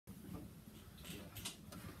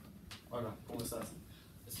Hola, ¿cómo estás?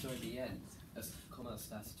 Estoy bien. ¿Cómo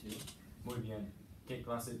estás tú? Muy bien. ¿Qué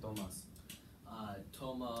clase tomas?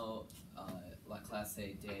 Tomo la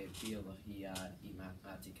clase de Biología y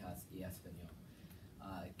Matemáticas y Español.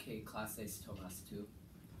 ¿Qué clases tomas tú?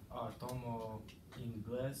 Tomo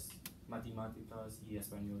inglés, matemáticas y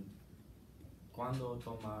español. ¿Cuándo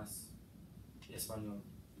tomas español?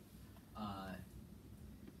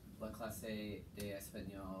 La clase de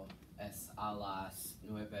español es a las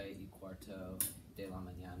 9:15 de la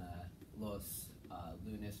mañana, los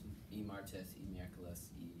lunes y martes y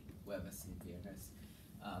miércoles y jueves y viernes.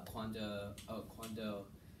 ¿Cuándo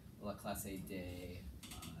la clase de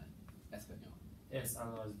español? Es a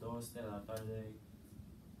las 2 de la tarde,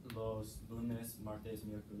 los lunes, martes,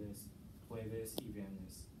 miércoles, jueves y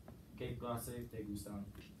viernes. ¿Qué clase te gustan?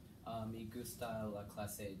 Me gusta la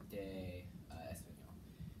clase de español.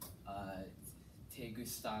 ¿Te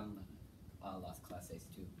gustan las clases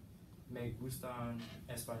tú? Me gustan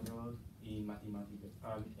español y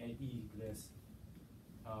matemáticas, y inglés.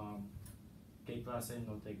 ¿Qué clase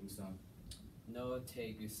no te gustan? ¿No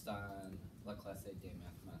te gustan la clase de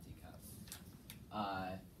matemáticas?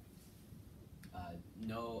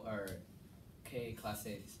 ¿Qué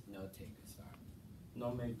clases no te gustan?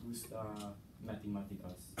 No me gusta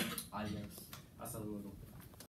matemáticas. Adiós. Hasta luego.